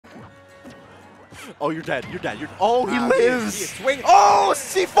Oh, you're dead. You're dead. Oh, he lives. He is swinging. Oh,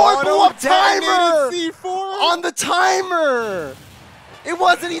 C4 blew up timer. C4 on the timer. It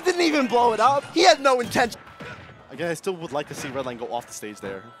wasn't. He didn't even blow it up. He had no intention. Again, I still would like to see Redline go off the stage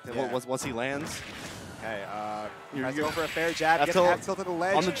there. Yeah. Once he lands. Okay, you're going for a fair jab. Gets half tilt to the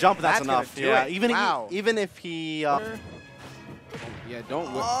ledge. On the jump, that's enough. Yeah, even if he. Yeah,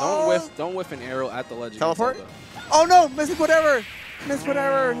 don't whiff an arrow at the ledge. Teleport. Oh no, missed whatever. Missed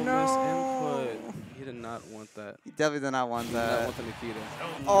whatever. No. No. Input. He did not want that. He definitely did not want that. He did not want the Nikita.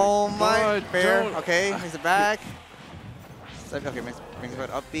 Oh my. God, Fair. don't. Okay, makes it back. Okay, makes it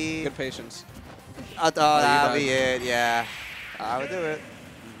upbeat. Good patience. That'll be it. Yeah, I would do it.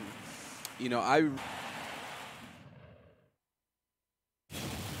 You know, I.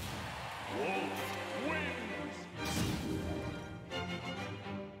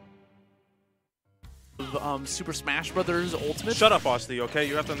 Super Smash Brothers Ultimate. Shut up, Austy, okay?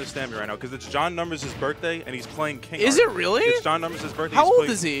 You have to understand me right now, because it's John Numbers' birthday, and he's playing King. Is it really? It's John Numbers' birthday. How old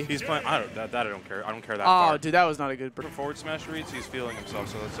is he? He's playing. I don't care. I don't care that far. Oh, dude, that was not a good. Forward smash reads. He's feeling himself.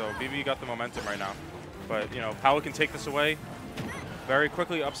 So BB got the momentum right now, but you know, Palu can take this away very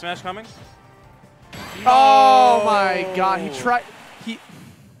quickly. Up smash coming. Oh my God! He tried.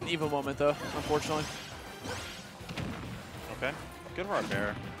 Evil moment though, unfortunately. Okay. Good hard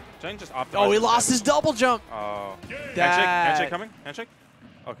there. Jen just optimized. Oh, he lost his double jump. Oh. Handshake coming? Handshake?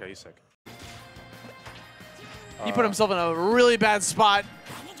 Okay, he's sick. He put himself in a really bad spot.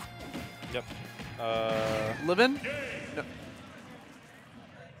 Yep. Livin? No.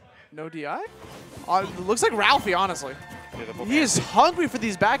 No DI? Looks like Ralphie, honestly. Yeah, he is hungry for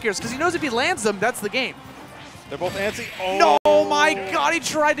these back airs because he knows if he lands them, that's the game. They're both antsy. Oh. No, my God, he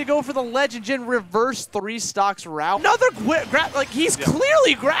tried to go for the ledge and Jin reverse 3 stocks Ralph. Another grab, like he's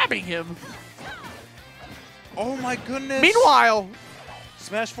clearly grabbing him. Oh my goodness. Meanwhile,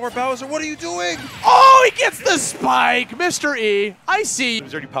 Smash 4 Bowser, what are you doing? Oh, he gets the spike, Mr. E. I see. He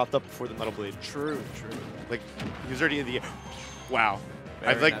was already popped up before the Metal Blade. True. Like, he was already in the air. Wow.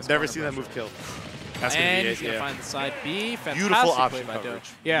 Very I've like nice never corner seen that pressure. move kill. That's And gonna he's be going it, to yeah. find the side B. Fantastic Beautiful play option by Dill. coverage.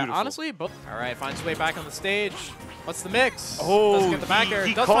 Yeah, Beautiful. honestly, both. All right, finds his way back on the stage. What's the mix? Oh, doesn't get the back air.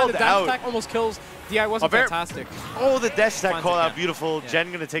 he Does find called the dash out. attack, almost kills. DI wasn't fantastic. Oh, the dash attack Finds call it, out, yeah. beautiful. Yeah.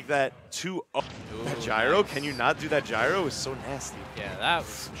 Jen gonna take that 2-0. That gyro, nice. can you not do that gyro? It's so nasty. Yeah, that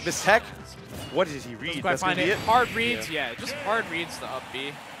was. Miss Tech, what did he read? Quite That's gonna find be it. it? Hard reads, yeah, just hard reads the up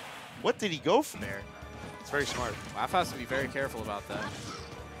B. What did he go from there? It's very smart. WAF has to be very careful about that.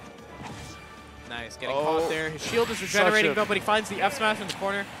 Nice, getting caught there. His shield is regenerating though, but he finds the F smash in the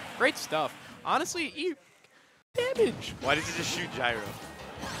corner. Great stuff. Honestly, damage. Why did he just shoot gyro?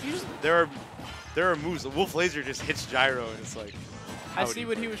 You just, There are moves. The Wolf Laser just hits gyro, and it's like. I see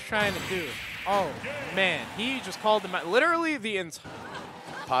what he was trying to do. Oh man, he just called him out. Literally the entire.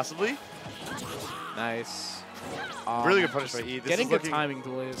 Possibly. Nice. Really good punish by E. This Getting is good looking timing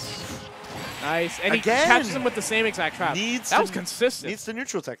delays. Nice, and he Again! catches him with the same exact trap. That was consistent. Needs to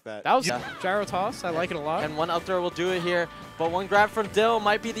neutral tech that. That was gyro toss. I like it a lot. And one up throw will do it here. But one grab from Dill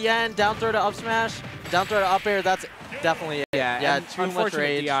might be the end. Down throw to up smash. Down throw to up air. That's definitely it. Yeah, and too much unfortunate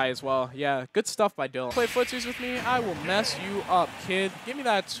rage. DI as well. Yeah, good stuff by Dill. Play footsies with me, I will mess you up, kid. Give me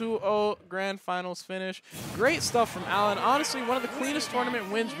that 2-0 Grand Finals finish. Great stuff from Alan. Honestly, one of the cleanest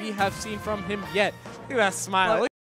tournament wins we have seen from him yet. Look at that smile.